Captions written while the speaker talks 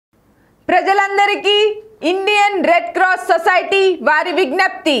ప్రజలందరికీ Indian red cross society వారి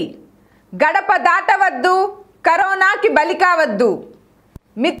విజ్ఞప్తి, గడప దాటవద్దు, కరోనాకి బలి కావద్దు.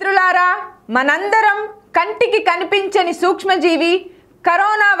 మిత్రులారా, మనందరం కంటికి కనిపించని సూక్ష్మజీవి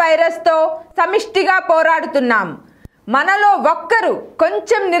కరోనా వైరస్తో సమిష్టిగా పోరాడుతున్నాం. మనలో ఒక్కరు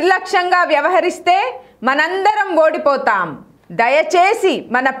కొంచెం నిర్లక్ష్యంగా వ్యవహరిస్తే మనందరం ఓడిపోతాం. దయచేసి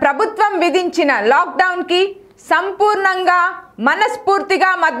మన ప్రభుత్వం విధించిన లాక్డౌన్కి సంపూర్ణంగా మనస్ఫూర్తిగా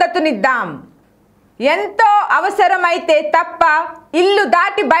మద్దతునిద్దాం. ఎంతో అవసరమైతే తప్ప ఇల్లు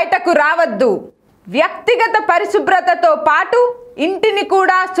దాటి బయటకు రావద్దు. వ్యక్తిగత పరిశుభ్రతతో పాటు ఇంటిని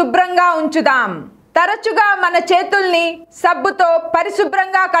కూడా శుభ్రంగా ఉంచుదాం. తరచుగా మన చేతుల్ని సబ్బుతో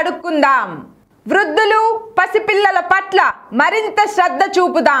పరిశుభ్రంగా కడుక్కుందాం. వృద్ధులు, పసిపిల్లల పట్ల మరింత శ్రద్ధ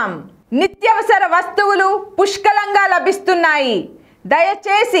చూపుదాం. నిత్యావసర వస్తువులు పుష్కలంగా లభిస్తున్నాయి.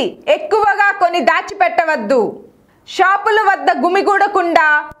 దయచేసి ఎక్కువగా కొని దాచిపెట్టవద్దు. షాపుల వద్ద గుమిగూడకుండా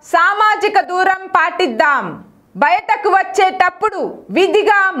సామాజిక దూరం పాటిద్దాం. బయటకు వచ్చేటప్పుడు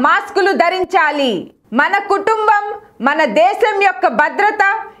విధిగా మాస్కులు ధరించాలి. మన కుటుంబం, మన దేశం యొక్క భద్రత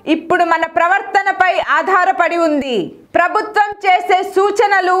ఇప్పుడు మన ప్రవర్తనపై ఆధారపడి ఉంది. ప్రభుత్వం చేసే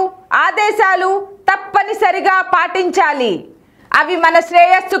సూచనలు, ఆదేశాలు తప్పనిసరిగా పాటించాలి. అవి మన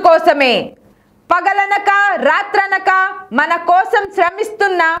శ్రేయస్సు కోసమే. పగలనక రాత్రనక మన కోసం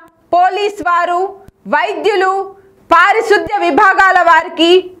శ్రమిస్తున్న పోలీస్ వారు, వైద్యులు, పారిశుద్ధ్య విభాగాల వారికి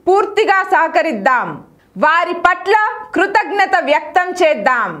పూర్తిగా సహకరిద్దాం. వారి పట్ల కృతజ్ఞత వ్యక్తం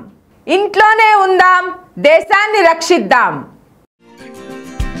చేద్దాం. ఇంట్లోనే ఉందాం, దేశాన్ని రక్షిద్దాం.